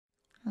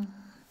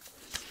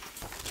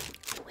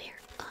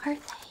are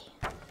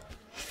they?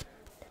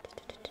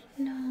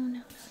 No, no,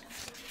 no,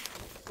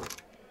 no.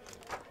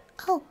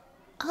 Oh,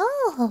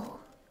 oh!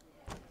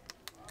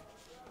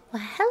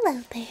 Well,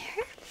 hello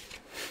there.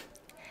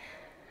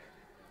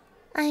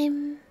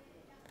 I'm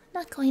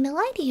not going to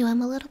lie to you,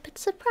 I'm a little bit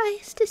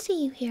surprised to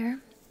see you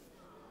here.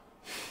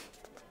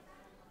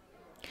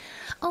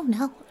 Oh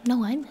no,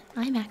 no, I'm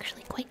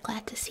actually quite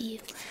glad to see you.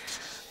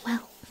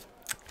 Well,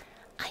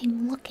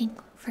 I'm looking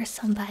for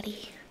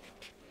somebody.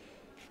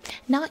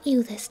 Not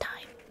you this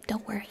time.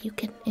 Don't worry, you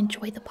can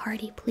enjoy the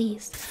party,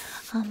 please.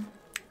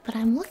 But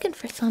I'm looking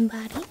for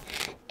somebody,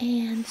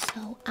 and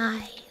so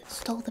I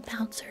stole the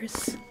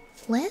bouncer's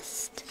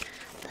list,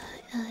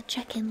 the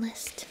check-in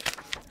list.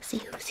 See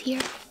who's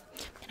here.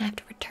 I'm gonna have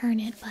to return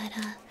it, but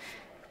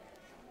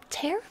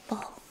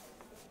terrible.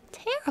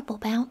 Terrible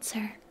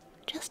bouncer.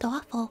 Just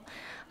awful.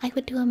 I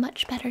would do a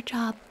much better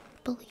job,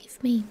 believe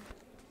me.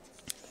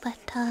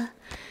 But I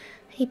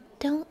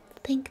don't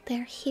think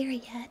they're here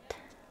yet.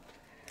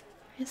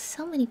 There's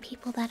so many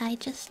people that I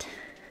don't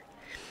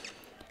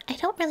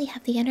really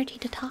have the energy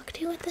to talk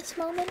to at this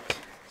moment.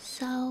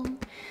 So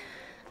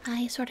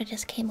I sort of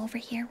just came over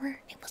here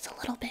where it was a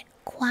little bit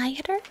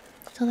quieter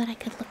so that I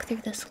could look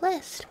through this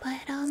list.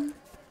 But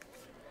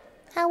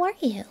how are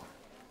you?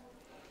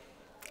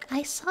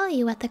 I saw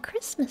you at the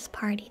Christmas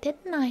party,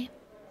 didn't I?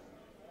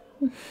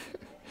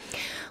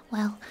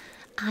 Well,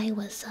 I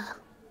was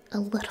a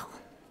little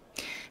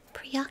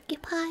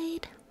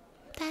preoccupied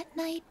that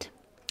night,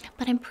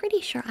 but I'm pretty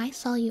sure I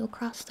saw you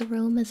across the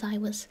room as I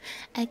was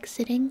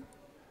exiting.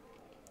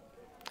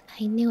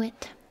 I knew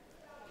it.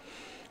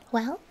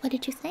 Well, what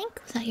did you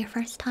think? Was that your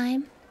first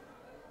time?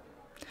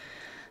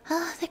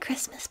 Ah, the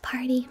Christmas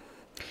party.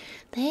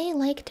 They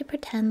like to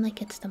pretend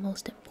like it's the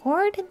most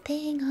important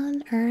thing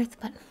on earth,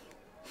 but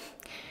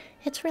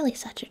it's really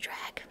such a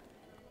drag.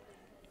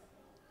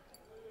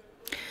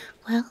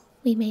 Well,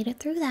 we made it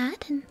through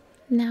that, and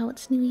now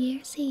it's New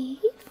Year's Eve.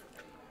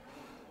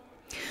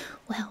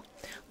 Well,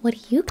 what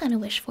are you gonna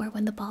wish for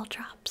when the ball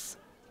drops?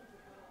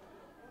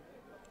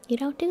 You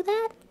don't do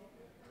that?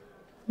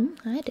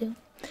 I do.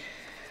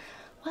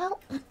 Well,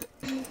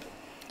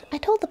 I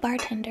told the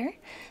bartender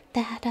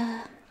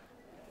that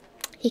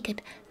he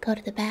could go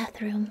to the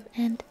bathroom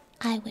and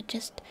I would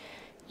just,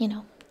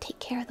 take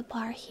care of the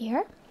bar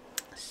here.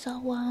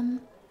 So, oh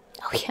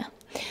yeah,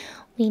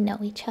 we know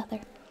each other.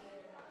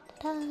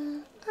 Ta-da!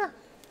 Ah,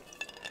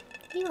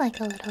 you like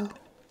a little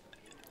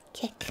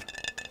kick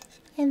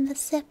in the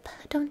sip,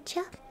 don't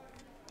ya?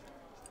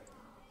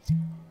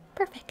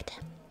 Perfect.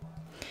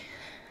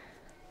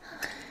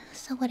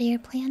 So what are your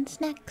plans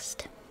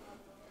next?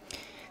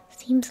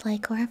 Seems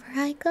like wherever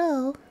I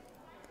go,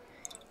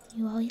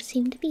 you always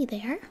seem to be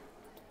there.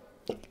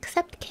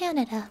 Except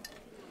Canada.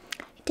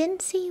 I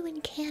didn't see you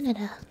in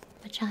Canada,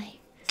 which I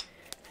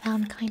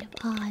found kind of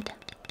odd.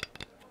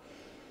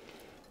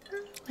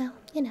 Well,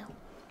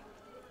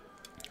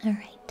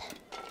 Alright.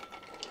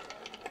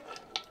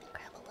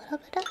 Grab a little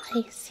bit of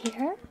ice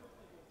here.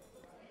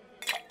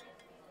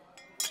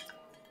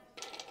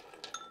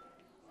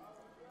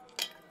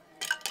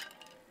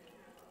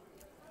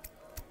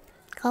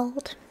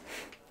 Cold.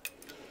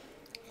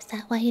 Is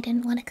that why you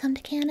didn't want to come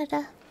to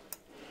Canada?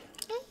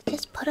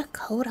 Just put a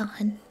coat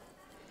on.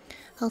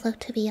 Although,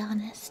 to be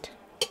honest,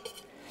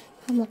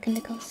 I'm looking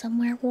to go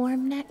somewhere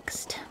warm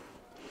next.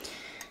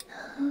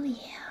 Oh,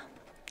 yeah.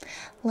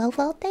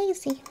 Well,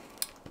 Daisy.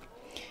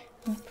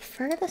 I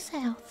prefer the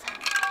south.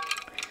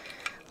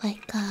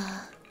 Like,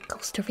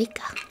 Costa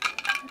Rica.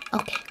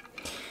 Okay.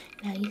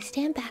 Now you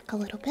stand back a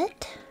little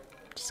bit.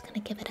 I'm just gonna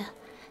give it a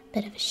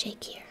bit of a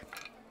shake here.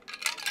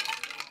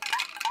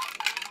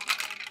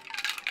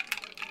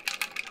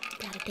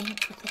 Gotta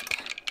dance with it.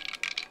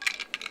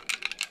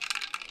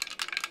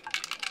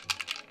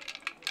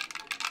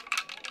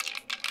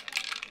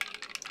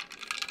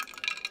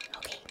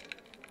 Okay,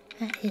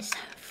 that is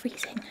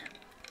freezing.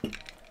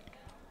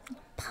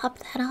 Pop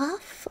that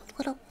off. A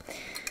little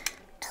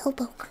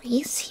elbow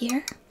grease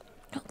here.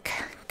 Oh,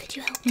 could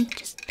you help me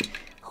just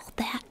hold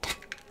that?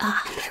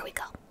 Ah, there we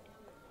go.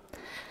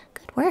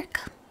 Good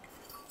work.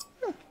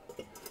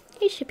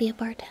 You should be a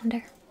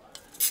bartender.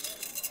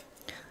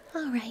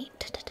 All right.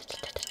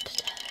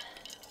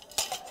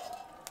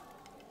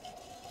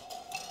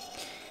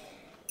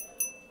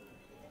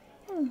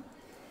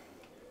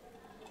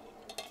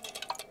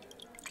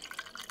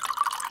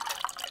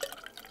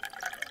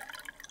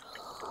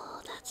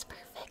 Oh, that's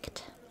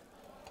perfect.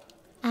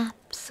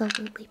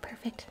 Absolutely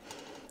perfect.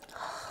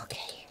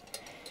 Okay.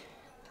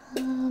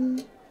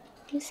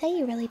 You say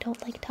you really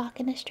don't like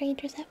talking to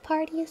strangers at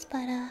parties,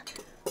 but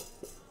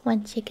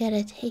once you get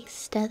a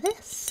taste of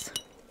this,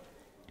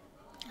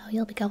 oh,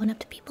 you'll be going up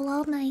to people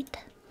all night.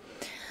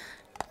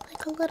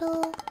 Like a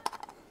little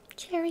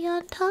cherry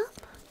on top.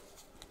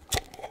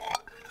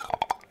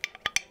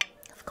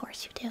 Of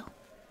course you do.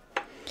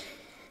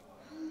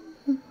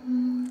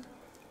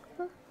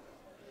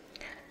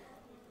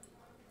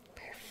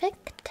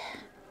 Perfect.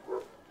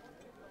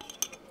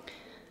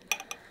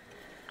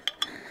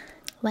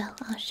 Well,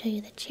 I'll show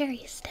you the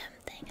cherry stem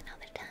thing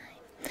another time.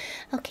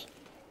 Okay.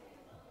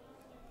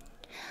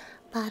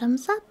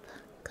 Bottoms up.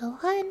 Go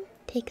on,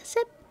 take a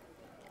sip.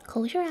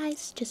 Close your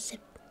eyes, just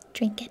sip,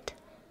 drink it.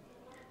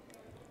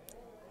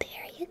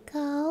 There you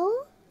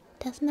go.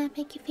 Doesn't that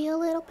make you feel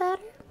a little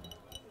better?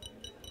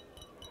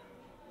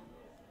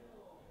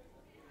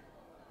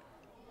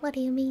 What do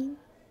you mean?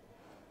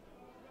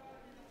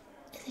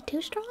 Is it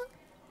too strong?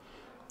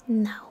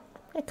 No,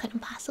 it couldn't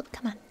possibly.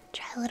 Come on,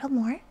 try a little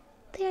more.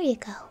 There you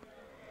go.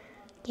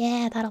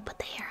 Yeah, that'll put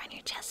the hair on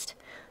your chest.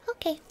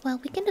 Okay, well,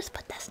 we can just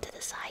put this to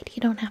the side. You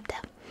don't have to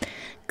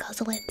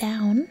guzzle it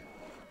down.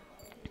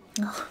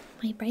 Oh,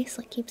 my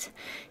bracelet keeps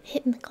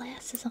hitting the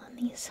glasses on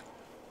these.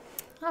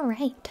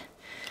 Alright.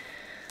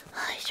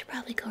 I should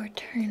probably go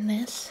return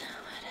this.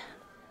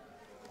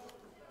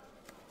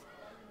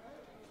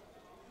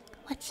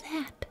 What's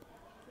that?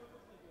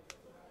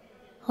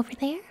 Over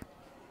there?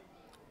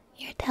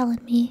 You're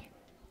telling me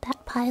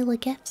that pile of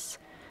gifts?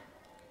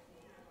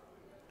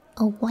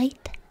 A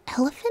white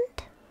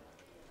elephant?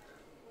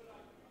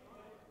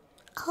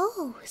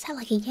 Oh, is that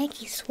like a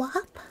Yankee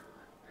swap?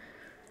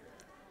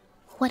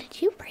 What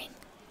did you bring?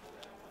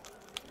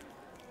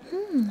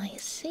 I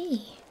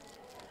see.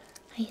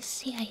 I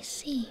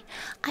see.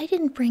 I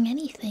didn't bring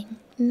anything,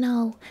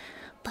 no.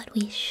 But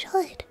we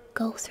should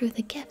go through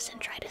the gifts and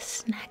try to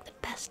snag the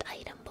best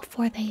item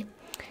before they,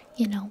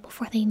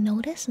 before they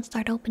notice and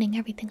start opening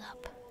everything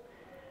up.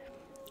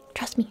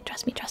 Trust me.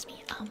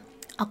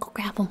 I'll go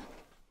grab them.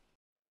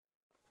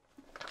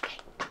 Okay,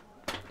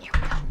 here we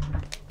go.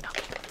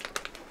 Okay,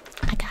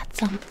 I got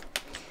some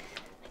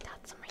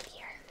right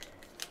here.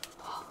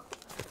 Oh.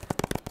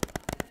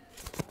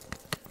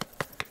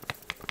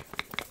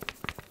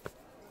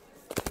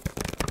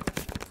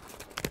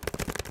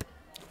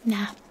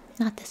 Nah,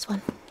 not this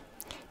one.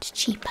 It's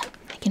cheap.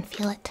 I can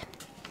feel it.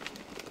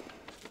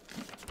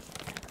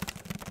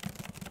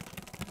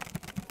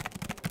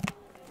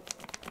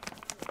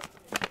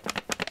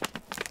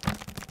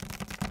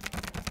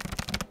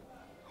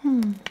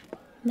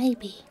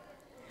 Maybe.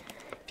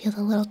 Feels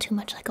a little too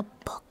much like a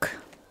book.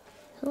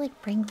 Who would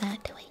bring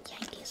that to a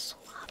Yankee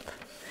swap?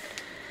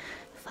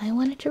 If I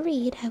wanted to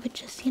read, I would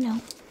just,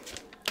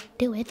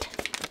 do it.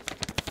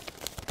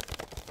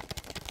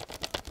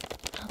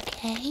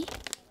 Okay.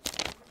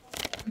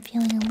 I'm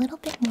feeling a little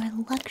bit more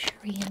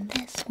luxury in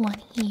this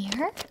one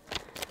here.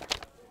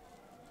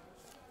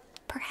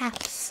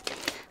 Perhaps.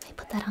 I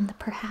put that on the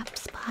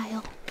perhaps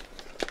pile.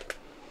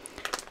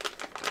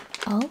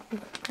 Oh,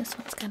 this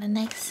one's got a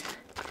nice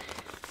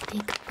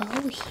big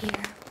bow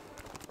here.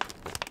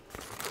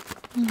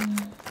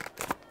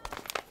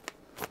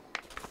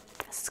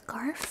 A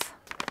scarf?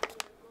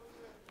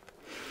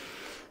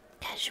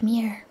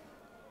 Cashmere.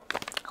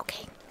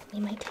 Okay, we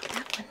might take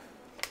that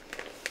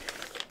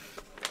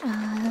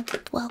one.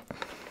 Well,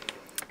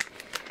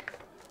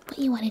 what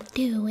you want to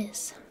do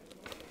is,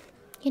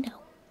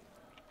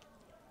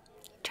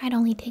 try to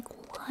only take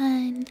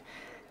one,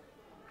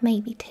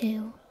 maybe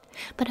two.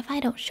 But if I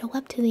don't show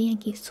up to the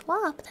Yankee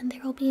swap, then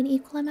there will be an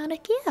equal amount of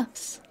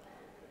gifts.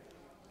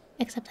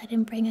 Except I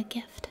didn't bring a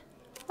gift.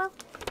 Well,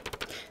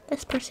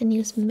 this person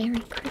used Merry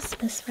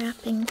Christmas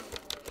wrapping.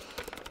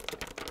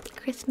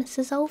 Christmas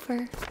is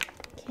over.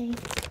 Okay.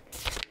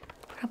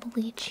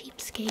 Probably a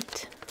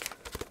cheapskate.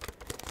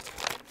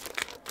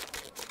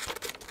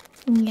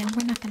 Yeah,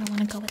 we're not going to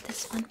want to go with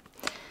this one.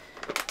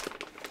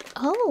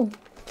 Oh!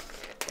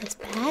 This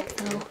bag,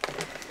 though.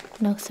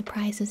 No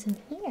surprises in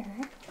here.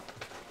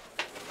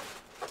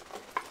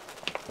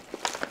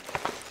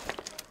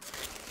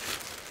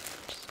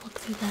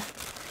 Through the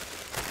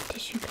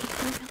tissue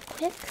paper real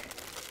quick.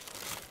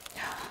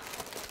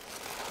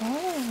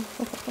 Oh,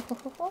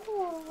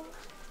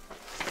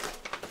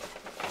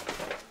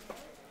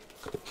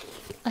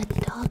 a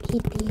doggy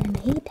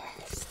DNA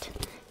test.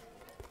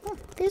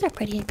 These are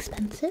pretty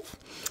expensive.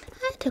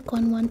 I took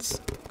one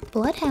once.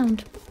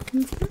 Bloodhound.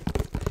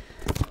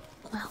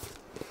 Well,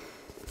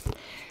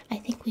 I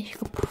think we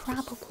should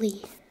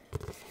probably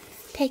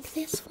take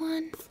this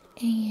one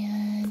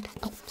and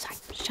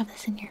shove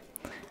this in here.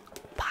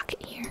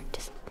 Pocket here,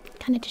 just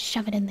kind of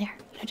shove it in there.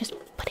 Just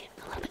put it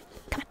a little bit.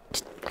 Come on,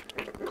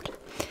 okay.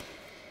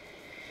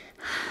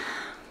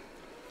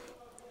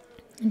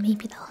 And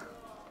maybe the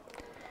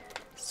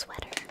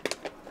sweater.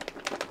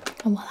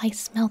 And while I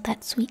smell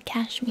that sweet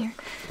cashmere,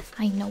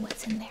 I know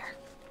what's in there.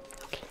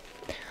 Okay,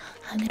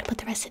 I'm gonna put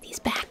the rest of these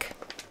back.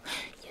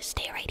 You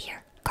stay right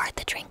here. Guard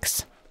the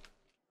drinks.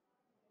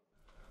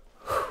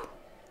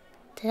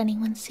 Did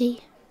anyone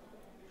see?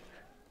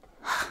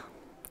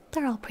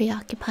 They're all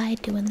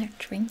preoccupied doing their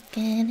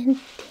drinking and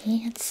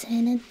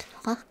dancing and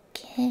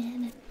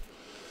talking.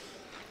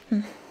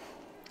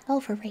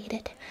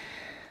 Overrated.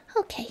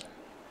 Okay.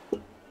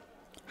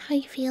 How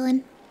you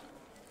feeling?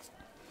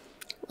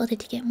 Well,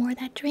 did you get more of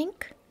that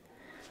drink?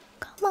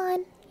 Come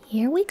on.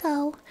 Here we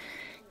go.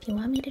 If you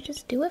want me to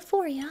just do it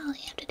for you, all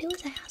you have to do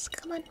is ask.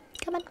 Come on.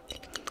 Come on.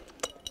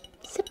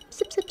 Sip,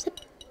 sip, sip, sip.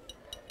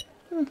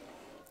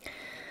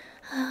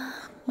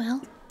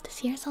 Well,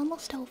 this year's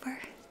almost over.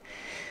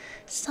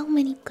 So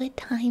many good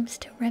times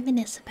to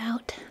reminisce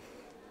about.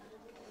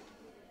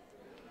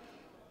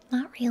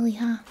 Not really,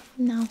 huh?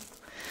 No.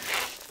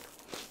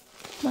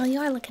 Well,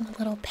 you are looking a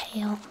little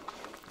pale.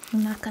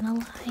 I'm not gonna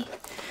lie.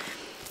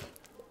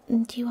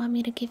 Do you want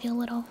me to give you a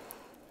little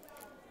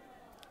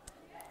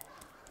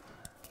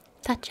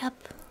touch up?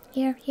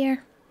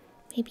 Here,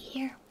 maybe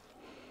here.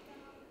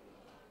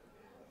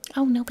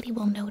 Oh, nobody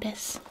will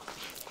notice.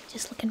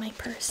 Just look in my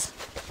purse.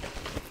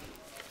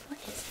 What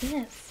is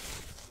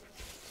this?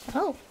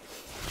 Oh,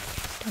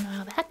 don't know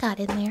how that got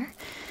in there.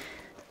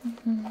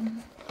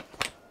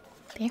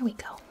 There we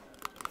go.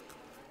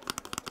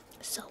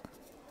 So,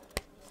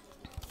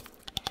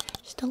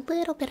 just a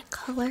little bit of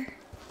color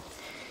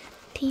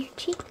to your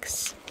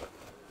cheeks.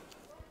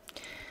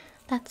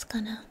 That's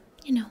gonna,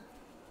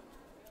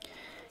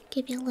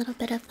 give you a little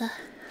bit of the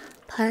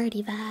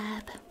party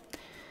vibe.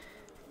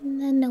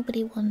 And then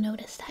nobody will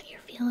notice that you're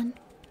feeling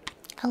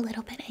a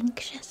little bit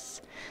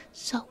anxious.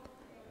 So,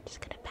 I'm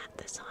just gonna pat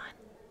this on.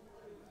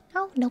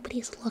 Oh,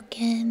 nobody's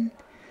looking.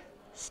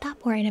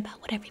 Stop worrying about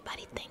what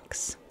everybody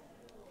thinks.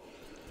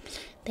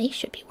 They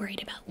should be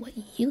worried about what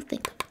you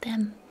think of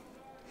them.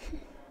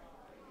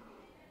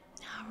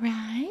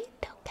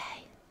 Alright,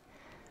 okay.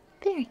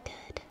 Very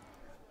good.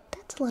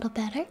 That's a little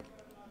better.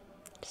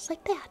 Just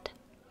like that.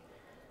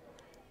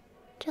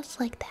 Just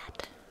like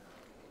that.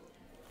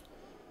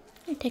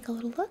 Here, take a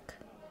little look.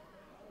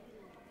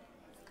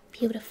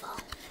 Beautiful.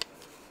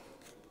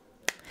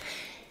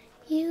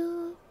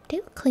 You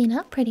do clean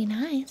up pretty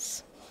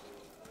nice.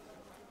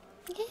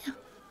 Yeah.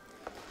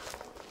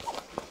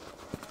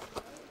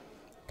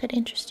 Could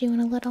interest you in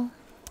a little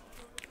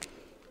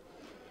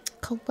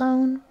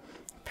cologne,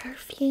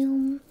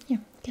 perfume.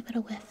 Here, give it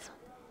a whiff.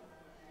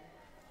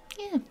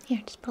 Yeah,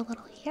 here, just put a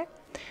little here,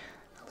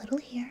 a little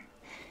here,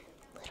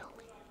 a little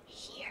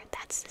here.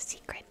 That's the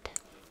secret.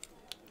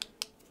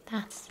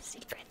 That's the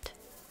secret.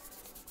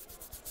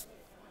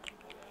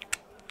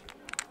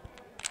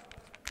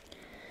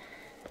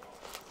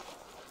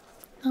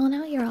 Oh,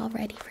 now you're all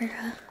ready for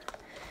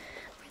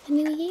the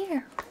new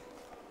year.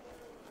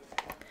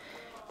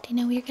 Do you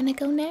know where you're gonna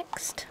go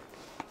next?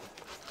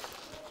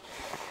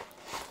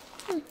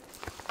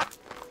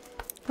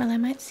 Well, I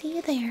might see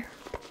you there.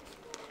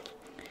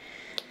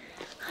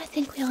 I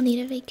think we all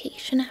need a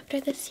vacation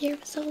after this year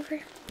was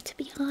over, to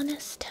be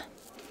honest.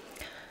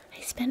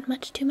 I spent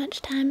much too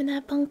much time in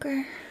that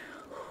bunker.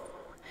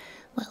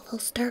 Well, a little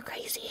stir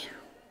crazy.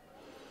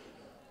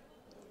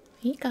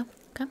 Here you go.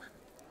 Come on.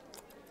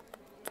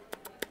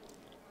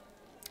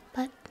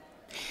 But,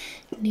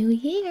 new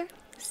year,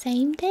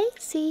 same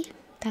Daisy.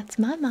 That's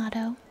my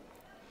motto.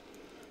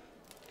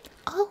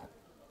 Oh,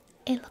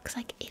 it looks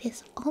like it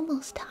is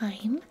almost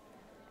time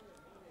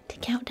to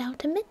count down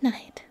to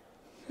midnight.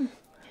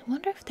 I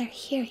wonder if they're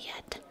here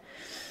yet.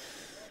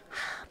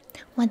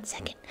 1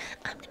 second.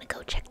 I'm gonna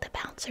go check the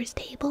bouncer's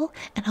table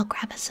and I'll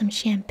grab us some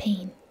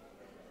champagne.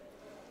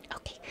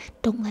 Okay,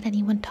 don't let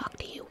anyone talk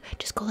to you.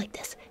 Just go like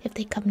this if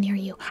they come near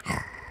you.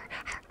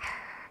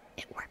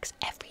 It works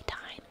every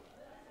time.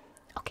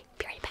 Okay,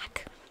 be right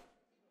back.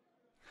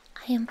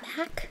 I am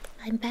back.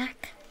 I'm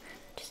back.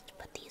 Just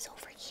put these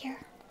over here.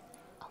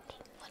 Okay,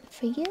 one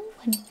for you,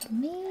 one for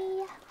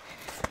me.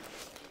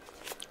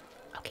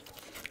 Okay,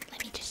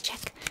 let me just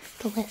check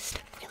the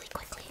list really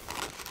quickly.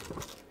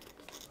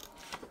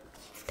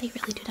 They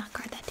really do not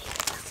guard that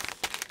table well.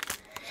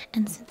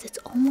 And since it's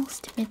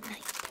almost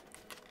midnight,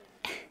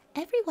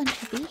 everyone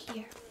should be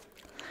here.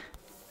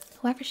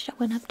 Whoever's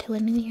showing up to a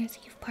New Year's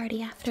Eve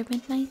party after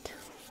midnight,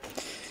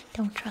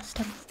 don't trust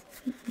them.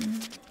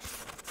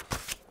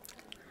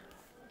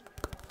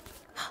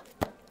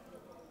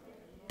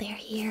 They're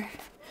here.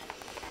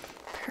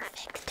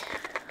 Perfect.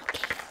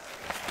 Okay.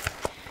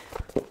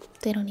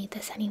 They don't need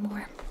this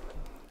anymore.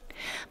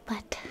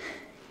 But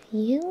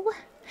you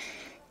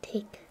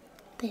take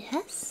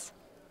this.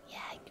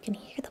 Yeah, you can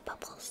hear the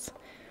bubbles.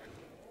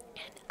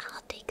 And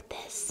I'll take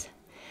this.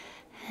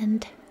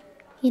 And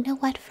you know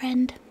what,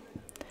 friend?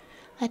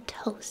 A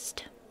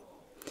toast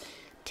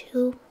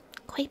to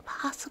quite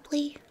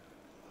possibly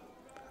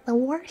the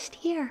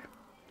worst year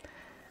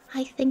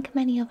I think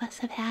many of us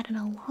have had in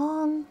a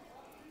long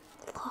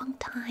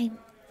time,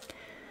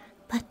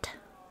 but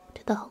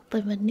to the hope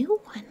of a new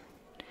one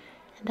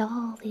and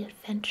all the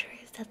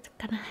adventures that's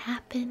gonna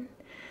happen,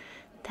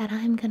 that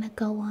I'm gonna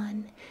go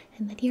on,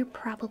 and that you're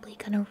probably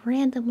gonna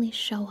randomly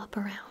show up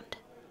around.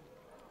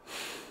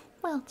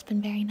 Well, it's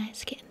been very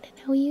nice getting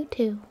to know you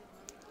too.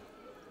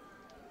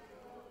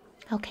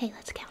 Okay,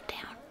 let's count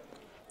down.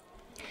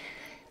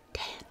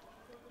 10,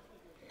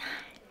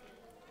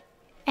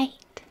 9,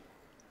 8,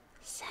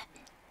 7,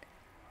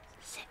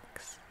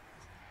 6,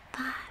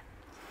 5,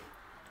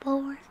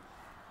 4,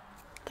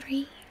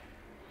 3,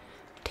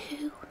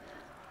 2,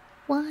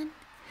 1.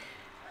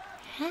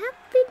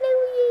 Happy New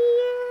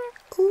Year!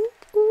 Ooh,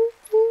 ooh,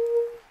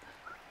 ooh.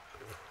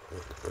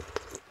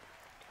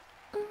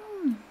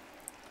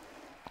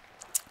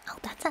 Oh,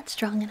 that's not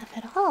strong enough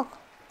at all.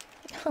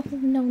 Oh,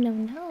 no, no,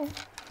 no.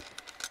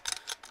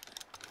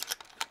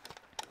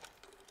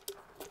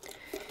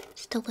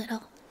 Just a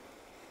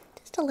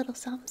little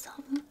something,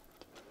 something.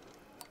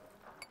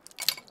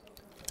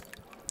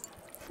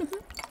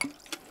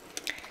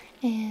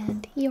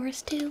 And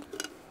yours too.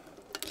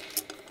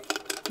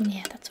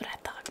 Yeah, that's what I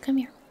thought. Come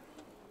here.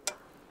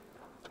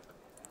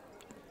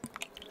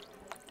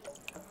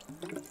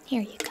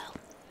 Here you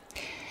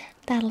go.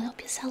 That'll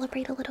help you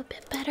celebrate a little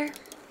bit better.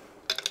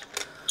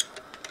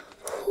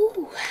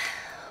 Whew.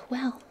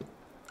 Well,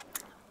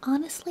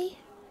 honestly,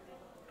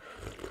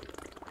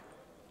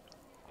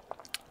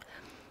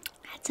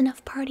 that's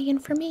enough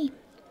partying for me.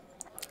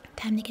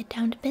 Time to get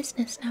down to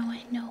business now.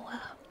 I know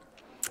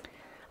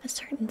a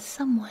certain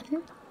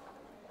someone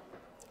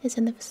is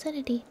in the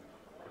vicinity.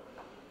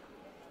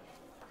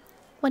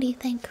 What do you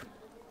think?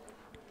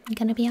 You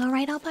gonna be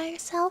alright all by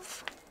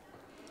yourself?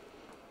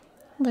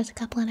 There's a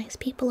couple of nice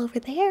people over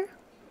there.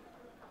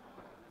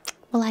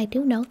 Well, I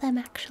do know them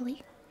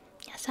actually.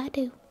 Yes, I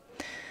do.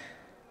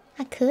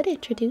 I could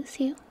introduce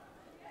you.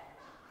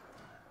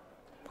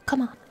 Well,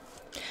 come on.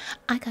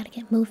 I gotta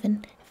get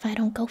moving. If I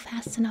don't go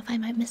fast enough, I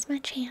might miss my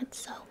chance,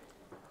 so.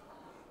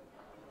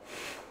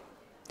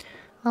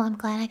 Well, I'm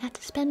glad I got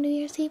to spend New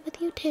Year's Eve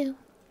with you too.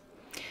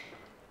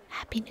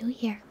 Happy New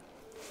Year.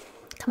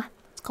 Come on,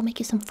 let's go make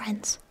you some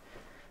friends.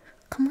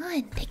 Come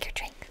on, take your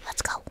drink.